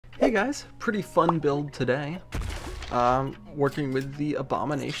Hey guys, pretty fun build today. Working with the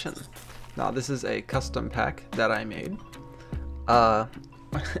Abomination. Now this is a custom pack that I made.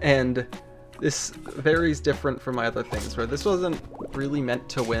 And this varies different from my other things, where this wasn't really meant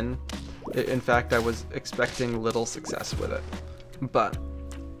to win. In fact, I was expecting little success with it. But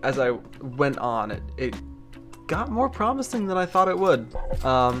as I went on, it got more promising than I thought it would.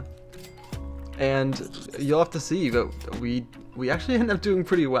 And you'll have to see, but we actually ended up doing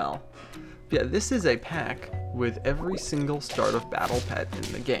pretty well. Yeah, this is a pack with every single start of battle pet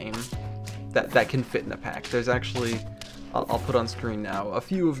in the game that can fit in a pack. There's actually, I'll put on screen now, a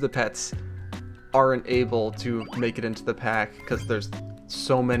few of the pets aren't able to make it into the pack because there's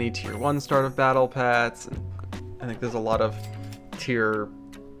so many tier 1 start of battle pets, and I think there's a lot of tier,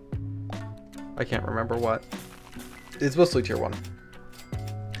 I can't remember what. It's mostly tier 1.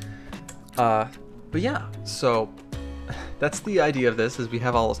 But yeah, so that's the idea of this, is we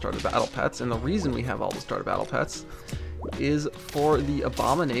have all the starter battle pets, and the reason we have all the starter battle pets is for the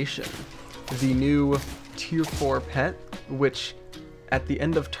Abomination, the new tier 4 pet, which at the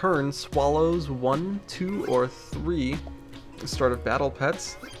end of turn swallows 1, 2, or 3 start of battle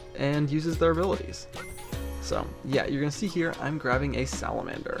pets and uses their abilities. So yeah, you're gonna see here I'm grabbing a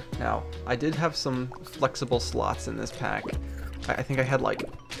salamander. Now I did have some flexible slots in this pack. I think I had like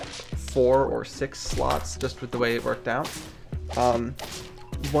 4 or 6 slots just with the way it worked out.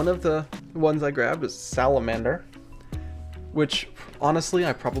 One of the ones I grabbed is salamander, which honestly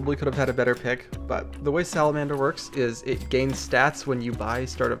I probably could have had a better pick, but the way salamander works is it gains stats when you buy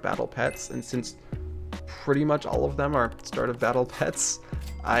start of battle pets, and since pretty much all of them are start of battle pets,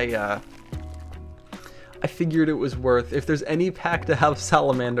 I figured it was worth, if there's any pack to have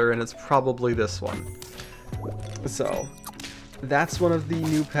salamander, and it's probably this one. So that's one of the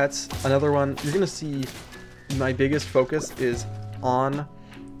new pets. Another one, you're gonna see my biggest focus is on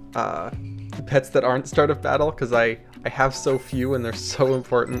pets that aren't start of battle, because I have so few and they're so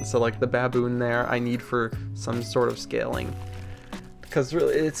important. So like the baboon there, I need for some sort of scaling, because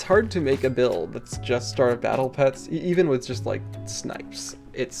really it's hard to make a build that's just start of battle pets, even with just like snipes.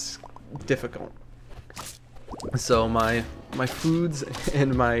 It's difficult. So my foods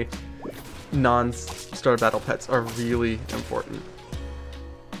and my non-start battle pets are really important.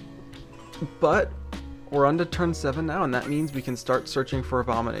 But we're on to turn 7 now, and that means we can start searching for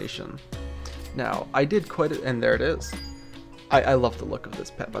Abomination. Now, I did quite a, and there it is. I love the look of this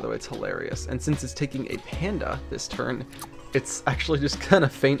pet, by the way, it's hilarious. And since it's taking a panda this turn, it's actually just kind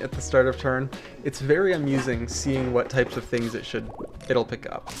of faint at the start of turn. It's very amusing seeing what types of things it'll pick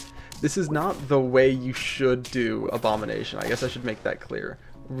up. This is not the way you should do Abomination. I guess I should make that clear.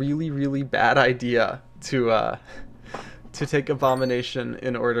 Really, really bad idea to take Abomination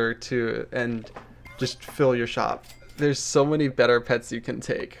in order to and just fill your shop. There's so many better pets you can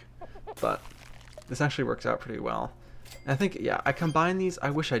take, but this actually works out pretty well. And I think, yeah, I combine these. I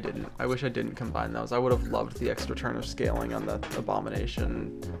wish I didn't. I wish I didn't combine those. I would have loved the extra turn of scaling on the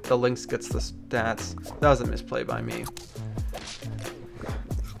Abomination. The Lynx gets the stats. That was a misplay by me.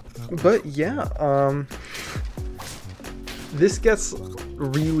 But yeah, this gets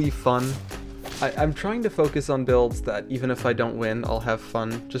really fun. I'm trying to focus on builds that even if I don't win, I'll have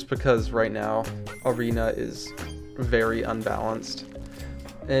fun, just because right now Arena is very unbalanced.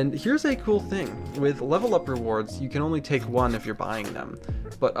 And here's a cool thing, with level up rewards, you can only take one if you're buying them,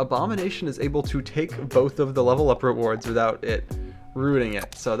 but Abomination is able to take both of the level up rewards without it ruining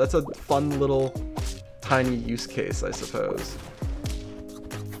it, so that's a fun little tiny use case, I suppose.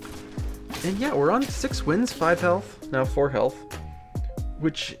 And yeah, we're on 6 wins, 5 health, now 4 health,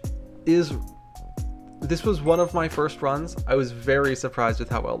 which is, this was one of my first runs. I was very surprised with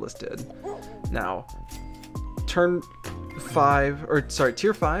how well this did. Now, tier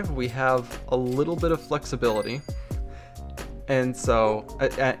 5, we have a little bit of flexibility, and so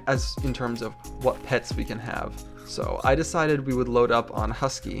as in terms of what pets we can have. So I decided we would load up on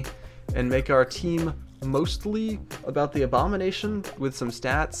Husky and make our team mostly about the Abomination with some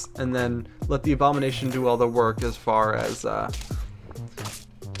stats, and then let the Abomination do all the work as far as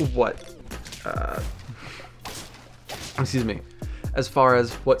as far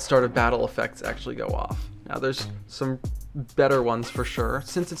as what start of battle effects actually go off. Now there's some better ones for sure,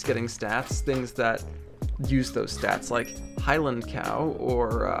 since it's getting stats, things that use those stats like Highland Cow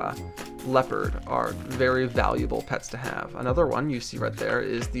or Leopard are very valuable pets to have. Another one you see right there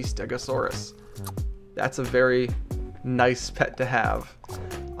is the Stegosaurus. That's a very nice pet to have.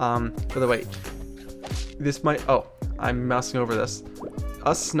 By the way, this might, oh, I'm mousing over this.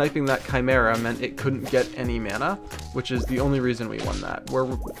 us sniping that Chimera meant it couldn't get any mana, which is the only reason we won that. We're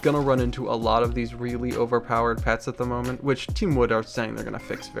gonna run into a lot of these really overpowered pets at the moment, which Team Wood are saying they're gonna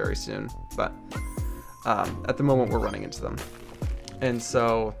fix very soon, but at the moment we're running into them. And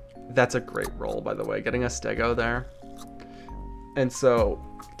so that's a great roll, by the way, getting a Stego there. And so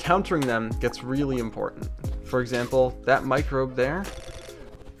countering them gets really important. For example, that microbe there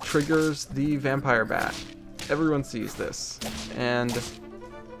triggers the Vampire Bat. Everyone sees this. And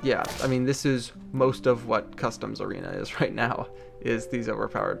yeah, I mean, this is most of what Customs Arena is right now, is these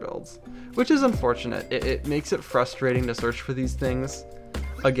overpowered builds. Which is unfortunate. It makes it frustrating to search for these things.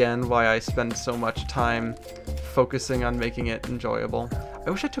 Again, why I spend so much time focusing on making it enjoyable. I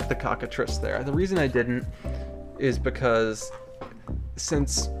wish I took the Cockatrice there. The reason I didn't is because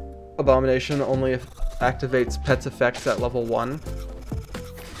since Abomination only activates pet's effects at level 1,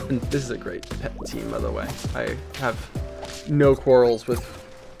 and this is a great pet team, by the way. I have no quarrels with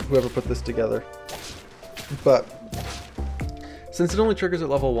whoever put this together. But since it only triggers at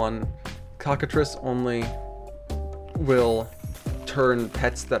level 1, Cockatrice only will turn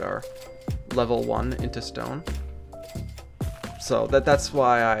pets that are level 1 into stone. So that's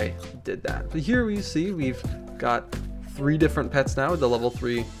why I did that. But here we see we've got 3 different pets now with the level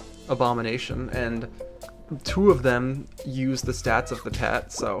 3 Abomination, and 2 of them use the stats of the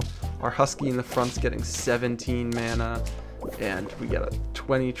pet. So our Husky in the front's getting 17 mana, and we get a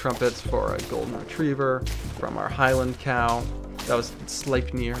 20 trumpets for a Golden Retriever from our Highland Cow. That was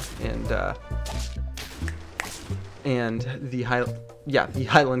Sleipnir, and the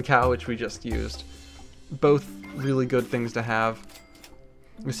Highland Cow, which we just used. Both really good things to have.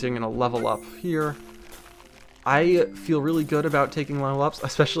 We're seeing a level up here. I feel really good about taking level ups,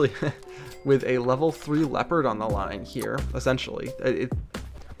 especially with a level 3 Leopard on the line here, essentially.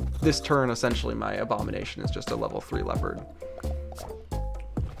 This turn, essentially, my Abomination is just a level 3 Leopard.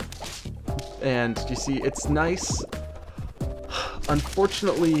 And you see, it's nice.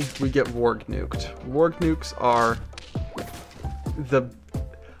 Unfortunately, we get Warg nuked. Warg nukes are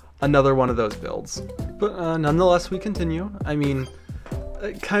another one of those builds. But nonetheless, we continue. I mean,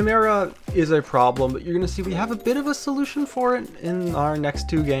 Chimera is a problem, but you're going to see we have a bit of a solution for it in our next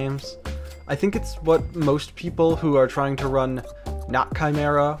 2 games. I think it's what most people who are trying to run not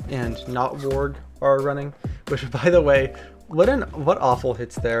Chimera and not Warg are running. Which, by the way, what awful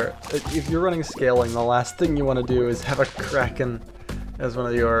hits there. If you're running scaling, the last thing you want to do is have a Kraken as one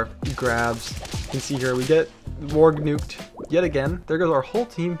of your grabs. You can see here we get Warg nuked yet again. There goes our whole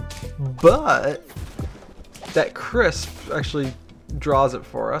team, but that Crisp actually draws it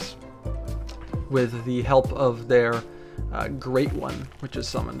for us with the help of their Great One, which is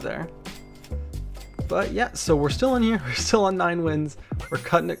summoned there. But yeah, so we're still in here. We're still on 9 wins. We're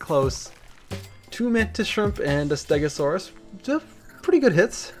cutting it close. 2 Mantis Shrimp and a Stegosaurus. Just pretty good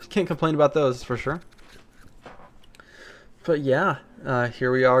hits. Can't complain about those for sure. But yeah,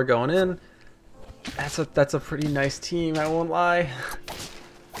 here we are going in. That's a pretty nice team, I won't lie.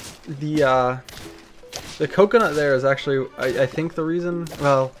 The coconut there is actually, I think, the reason.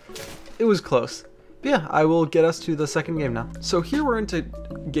 Well, it was close. But yeah, I will get us to the second game now. So here we're into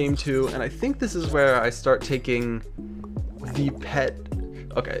game 2, and I think this is where I start taking the pet.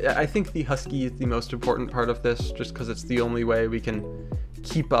 Okay, I think the Husky is the most important part of this, just because it's the only way we can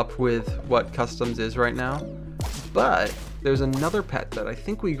keep up with what Customs is right now. But there's another pet that I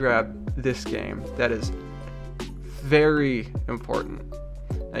think we grabbed this game that is very important.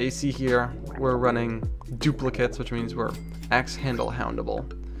 Now you see here, we're running duplicates, which means we're axe handle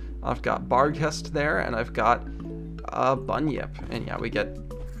houndable. I've got Barghest there, and I've got Bunyip, and yeah, we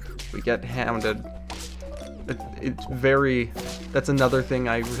get hounded. It's very. That's another thing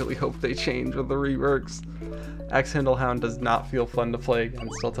I really hope they change with the reworks. Axe handle hound does not feel fun to play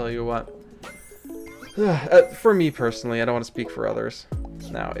against. I'll tell you what. For me personally, I don't want to speak for others.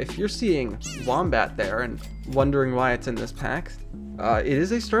 Now, if you're seeing Wombat there and wondering why it's in this pack, it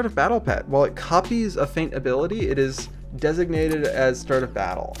is a start of battle pet. While it copies a feint ability, it is designated as start of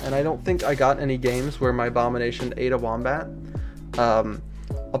battle. And I don't think I got any games where my Abomination ate a Wombat.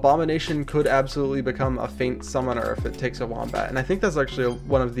 Abomination could absolutely become a feint summoner if it takes a Wombat. And I think that's actually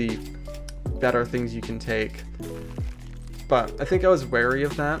one of the better things you can take. But I think I was wary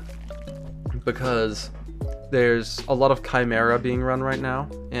of that because there's a lot of Chimera being run right now,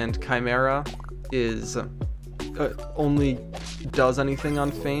 and Chimera is only does anything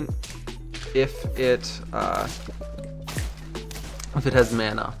on feint if it has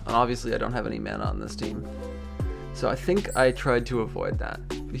mana, and obviously I don't have any mana on this team, so I think I tried to avoid that.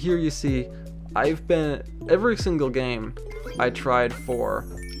 But here you see I've been every single game I tried for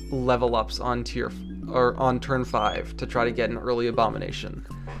level ups on tier or on turn 5 to try to get an early Abomination.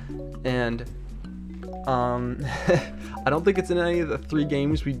 And I don't think it's in any of the 3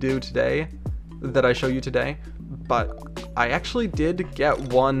 games we do today that I show you today, but I actually did get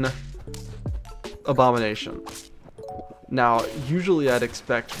one Abomination. Now, usually I'd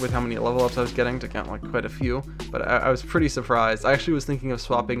expect, with how many level ups I was getting, to count like quite a few, but I was pretty surprised. I actually was thinking of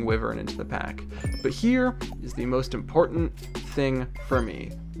swapping Wyvern into the pack. But here is the most important thing for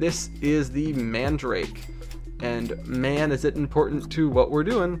me. This is the Mandrake. And man, is it important to what we're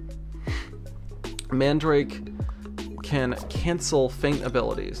doing. Mandrake can cancel feint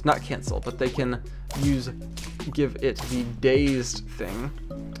abilities. Not cancel, but they can give it the dazed thing,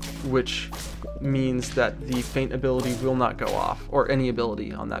 which means that the feint ability will not go off, or any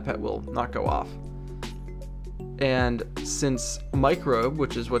ability on that pet will not go off. And since Microbe,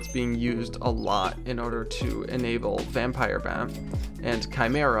 which is what's being used a lot in order to enable Vampire Bat, and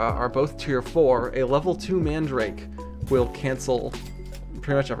Chimera are both tier 4, a level 2 Mandrake will cancel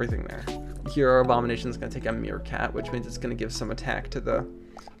pretty much everything there. Here our Abomination is going to take a Meerkat, which means it's going to give some attack to the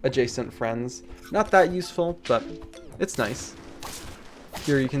adjacent friends. Not that useful, but it's nice.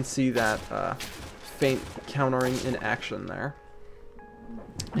 Here you can see that feint countering in action there.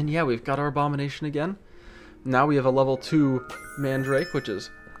 And yeah, we've got our Abomination again. Now we have a level 2 Mandrake, which is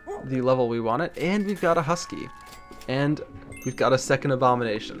the level we wanted, and we've got a Husky. And we've got a second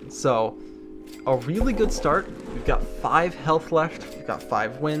Abomination. So, a really good start. We've got 5 health left. We've got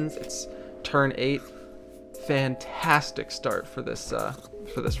 5 wins. It's turn 8. Fantastic start for this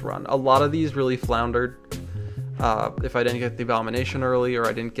run. A lot of these really floundered. If I didn't get the Abomination early, or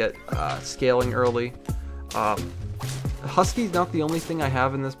I didn't get scaling early. Husky's not the only thing I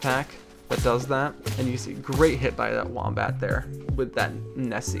have in this pack that does that, and you see great hit by that Wombat there with that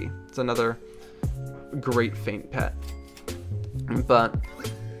Nessie. It's another great feint pet. But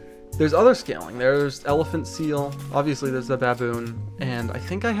there's other scaling. There's Elephant Seal, obviously there's the Baboon, and I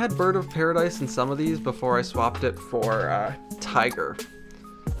think I had Bird of Paradise in some of these before I swapped it for Tiger.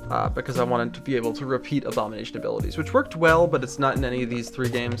 Because I wanted to be able to repeat Abomination abilities, which worked well, but it's not in any of these 3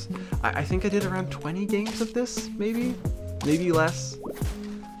 games. I think I did around 20 games of this, maybe less.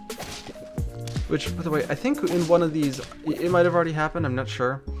 Which, by the way, I think in one of these, it might have already happened, I'm not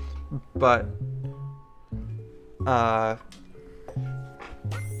sure. But, I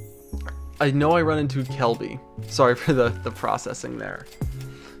know I run into Kelby. Sorry for the processing there.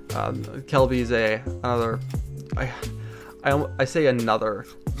 Kelby's another, I say another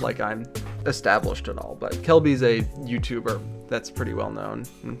like I'm established at all, but Kelby's a YouTuber that's pretty well known,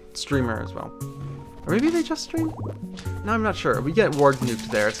 and streamer as well. Or maybe they just stream? No, I'm not sure. We get Warg nuked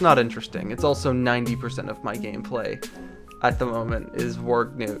there. It's not interesting. It's also 90% of my gameplay at the moment is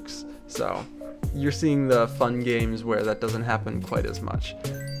Warg nukes. So you're seeing the fun games where that doesn't happen quite as much.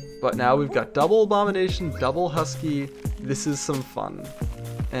 But now we've got double Abomination, double Husky. This is some fun.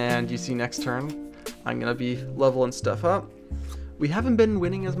 And you see next turn, I'm going to be leveling stuff up. We haven't been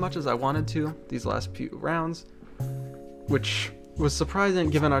winning as much as I wanted to these last few rounds, which was surprising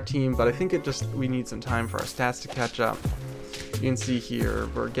given our team, but I think we need some time for our stats to catch up. You can see here,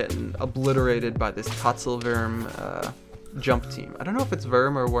 we're getting obliterated by this Kotzelwurm jump team. I don't know if it's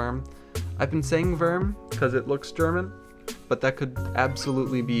Worm or Worm. I've been saying Worm because it looks German, but that could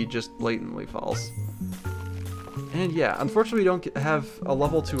absolutely be just blatantly false. And yeah, unfortunately we don't have a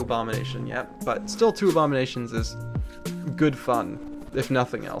level 2 Abomination yet, but still 2 Abominations is good fun, if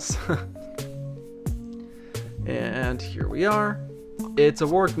nothing else. And here we are. It's a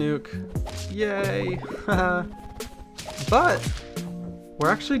Warg nuke. Yay! But we're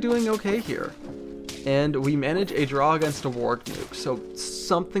actually doing okay here. And we manage a draw against a Warg nuke, so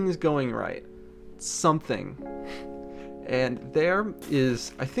something's going right. Something. And there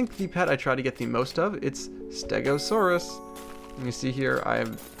is, I think, the pet I try to get the most of. It's Stegosaurus. You see here,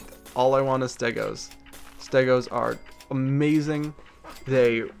 all I want is Stegos. Stegos are amazing.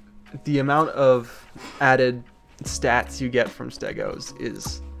 The amount of added stats you get from Stegos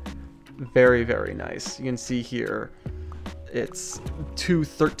is very, very nice. You can see here, it's 2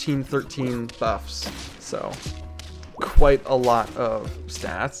 13-13 buffs, so quite a lot of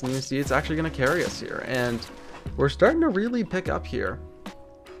stats. And you see it's actually going to carry us here, and we're starting to really pick up here.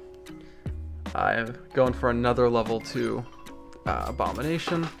 I'm going for another level 2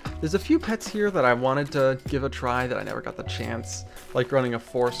 Abomination. There's a few pets here that I wanted to give a try that I never got the chance, like running a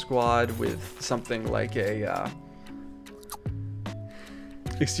 4 squad with something like a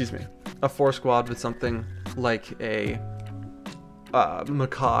 4 squad with something like a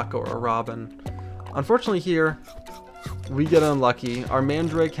macaque or a robin. Unfortunately here, we get unlucky. Our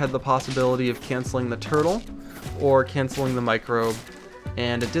Mandrake had the possibility of canceling the turtle or canceling the microbe,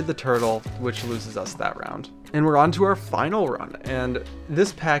 and it did the turtle, which loses us that round. And we're on to our final run, and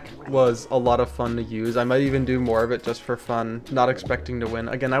this pack was a lot of fun to use. I might even do more of it just for fun, not expecting to win.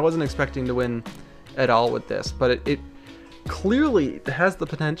 Again, I wasn't expecting to win at all with this, but it clearly has the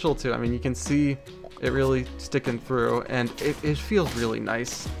potential to. I mean, you can see it really sticking through, and it feels really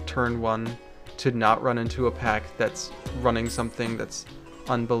nice turn one to not run into a pack that's running something that's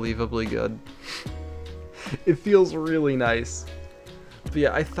unbelievably good. It feels really nice. But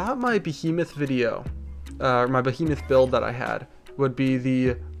yeah, I thought my behemoth video, my behemoth build that I had, would be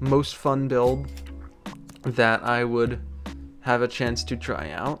the most fun build that I would have a chance to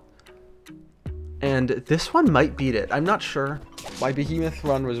try out. And this one might beat it. I'm not sure. My behemoth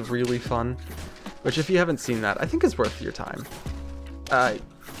run was really fun, which if you haven't seen that, I think is worth your time.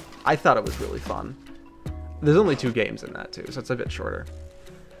 I thought it was really fun. There's only 2 games in that too, so it's a bit shorter.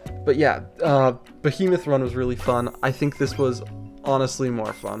 But yeah, behemoth run was really fun. I think this was honestly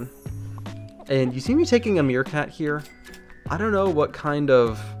more fun. And you see me taking a meerkat here. I don't know what kind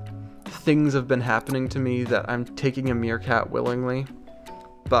of things have been happening to me that I'm taking a meerkat willingly,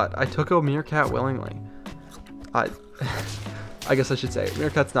 but I took a meerkat willingly. I guess I should say,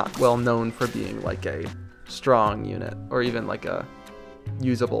 meerkat's not well known for being like a strong unit, or even like a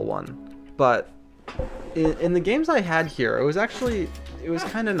usable one. But in the games I had here, it was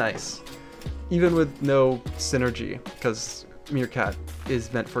kind of nice. Even with no synergy, because meerkat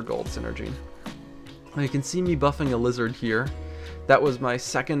is meant for gold synergy. Now you can see me buffing a lizard here. That was my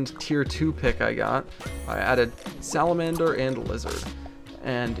second tier 2 pick I got. I added salamander and lizard,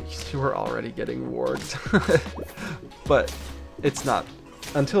 and these 2 are already getting warged. But it's not,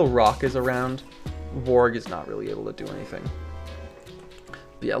 until rock is around, warg is not really able to do anything.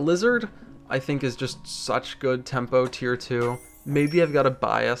 But yeah, lizard I think is just such good tempo tier 2. Maybe I've got a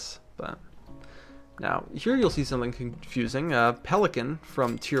bias, but now here you'll see something confusing. Pelican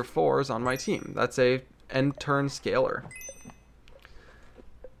from tier 4 is on my team. That's a end turn scaler.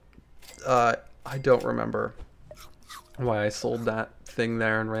 I don't remember why I sold that thing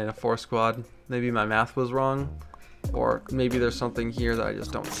there and ran a 4 squad. Maybe my math was wrong, or maybe there's something here that I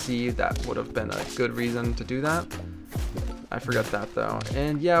just don't see that would have been a good reason to do that. I forgot that though.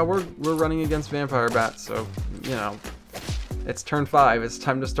 And yeah, we're running against vampire bats, so you know, it's turn 5. It's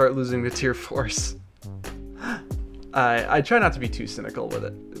time to start losing to tier 4s. I try not to be too cynical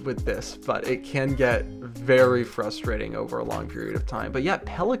with this, but it can get very frustrating over a long period of time. But yeah,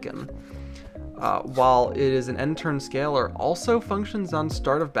 Pelican, while it is an end turn scaler, also functions on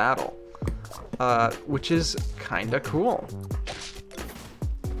start of battle, which is kind of cool.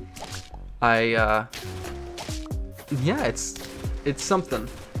 Yeah, it's something.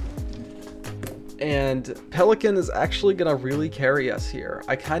 And Pelican is actually gonna really carry us here.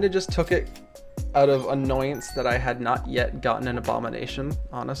 I kind of just took it out of annoyance that I had not yet gotten an Abomination,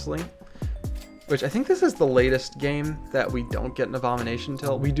 honestly. Which I think this is the latest game that we don't get an Abomination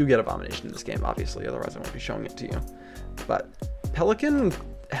till. We do get Abomination in this game, obviously, otherwise I won't be showing it to you. But Pelican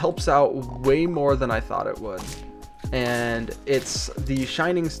helps out way more than I thought it would. And it's the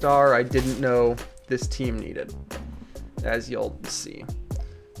shining star I didn't know this team needed, as you'll see.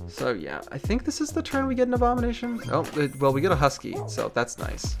 So yeah, I think this is the turn we get an Abomination. Oh, well, we get a Husky, so that's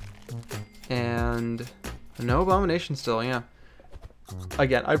nice. And no Abomination still, yeah.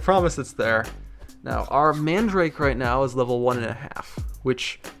 Again, I promise it's there. Now, our Mandrake right now is level 1.5,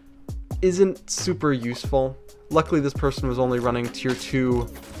 which isn't super useful. Luckily, this person was only running tier 2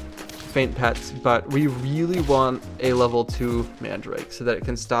 faint pets, but we really want a level 2 Mandrake so that it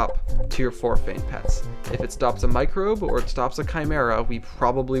can stop tier 4 faint pets. If it stops a microbe or it stops a chimera, we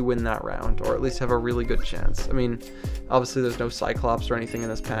probably win that round, or at least have a really good chance. I mean, obviously there's no Cyclops or anything in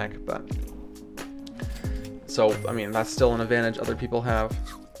this pack, but so, I mean, that's still an advantage other people have,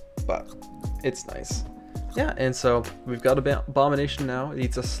 but it's nice. Yeah, and so we've got Abomination now. It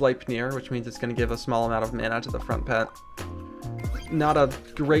eats a Sleipnir, which means it's going to give a small amount of mana to the front pet. Not a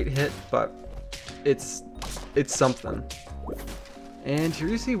great hit, but it's something. And here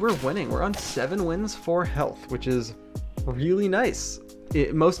you see we're winning. We're on 7 wins, 4 health, which is really nice.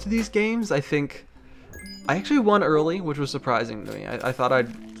 Most of these games, I think, I actually won early, which was surprising to me. I thought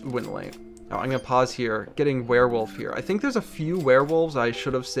I'd win late. Now I'm gonna pause here, getting werewolf here. I think there's a few werewolves I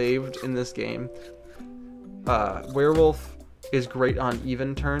should have saved in this game. Werewolf is great on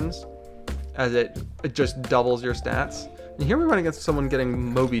even turns, as it just doubles your stats. And here we run against someone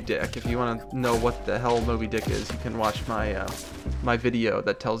getting Moby Dick. If you want to know what the hell Moby Dick is, you can watch my my video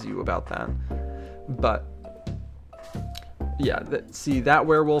that tells you about that. But yeah, see that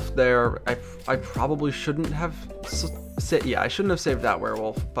werewolf there, I probably shouldn't have I shouldn't have saved that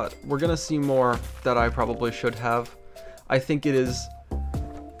werewolf, but we're gonna see more that I probably should have. I think it is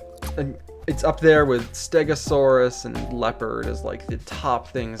and it's up there with Stegosaurus and Leopard as like the top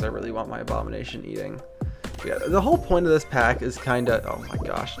things I really want my Abomination eating. Yeah, the whole point of this pack is kind of, oh my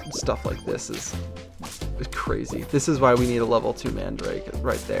gosh, stuff like this is crazy. This is why we need a level 2 Mandrake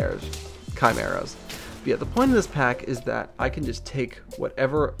right there, Chimeras. But yeah, the point of this pack is that I can just take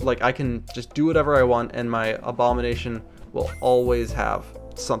whatever, like I can just do whatever I want and my Abomination will always have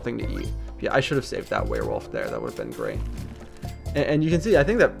something to eat. Yeah, I should have saved that werewolf there, that would have been great. And you can see, I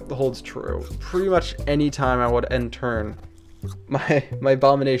think that holds true. Pretty much any time I would end turn, my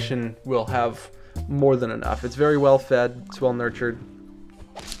Abomination will have more than enough. It's very well fed, it's well nurtured.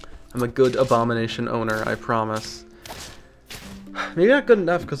 I'm a good Abomination owner, I promise. Maybe not good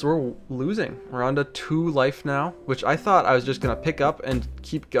enough because we're losing. We're on to 2 life now, which I thought I was just gonna pick up and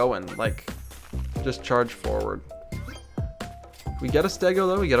keep going, like just charge forward. We get a Stego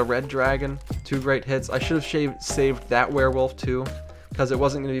though, we get a red dragon, 2 great hits. I should have saved that werewolf too, because it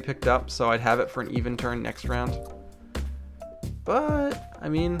wasn't gonna be picked up, so I'd have it for an even turn next round. But I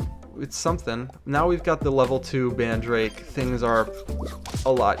mean, it's something. Now we've got the level 2 Mandrake, things are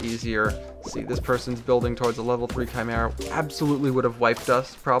a lot easier. See, this person's building towards a level 3 Chimera. Absolutely would have wiped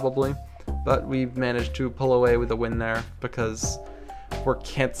us, probably. But we managed to pull away with a win there, because we're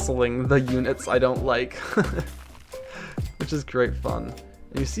canceling the units I don't like. Which is great fun.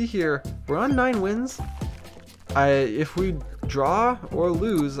 And you see here, we're on 9 wins. If we draw or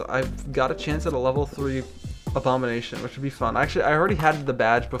lose, I've got a chance at a level 3 Abomination, which would be fun. Actually, I already had the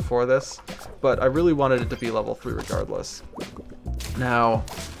badge before this, but I really wanted it to be level 3 regardless. Now,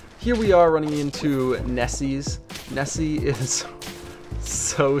 here we are running into Nessie's. Nessie is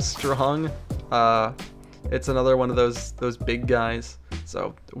so strong. It's another one of those big guys.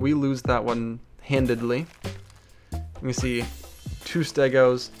 So we lose that one handedly. You can see 2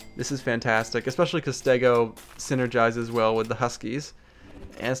 Stegos. This is fantastic, especially because Stego synergizes well with the Huskies.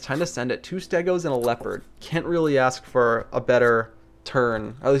 And it's time to send it. 2 Stegos and a Leopard. Can't really ask for a better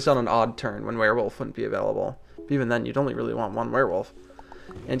turn, at least on an odd turn when Werewolf wouldn't be available. But even then, you'd only really want 1 Werewolf.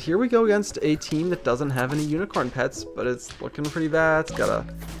 And here we go against a team that doesn't have any unicorn pets, but it's looking pretty bad. It's got a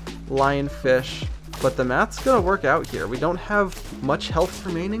lionfish, but the math's gonna work out here. We don't have much health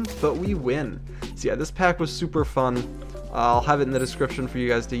remaining, but we win. So yeah, this pack was super fun. I'll have it in the description for you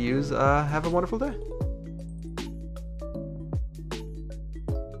guys to use. Have a wonderful day.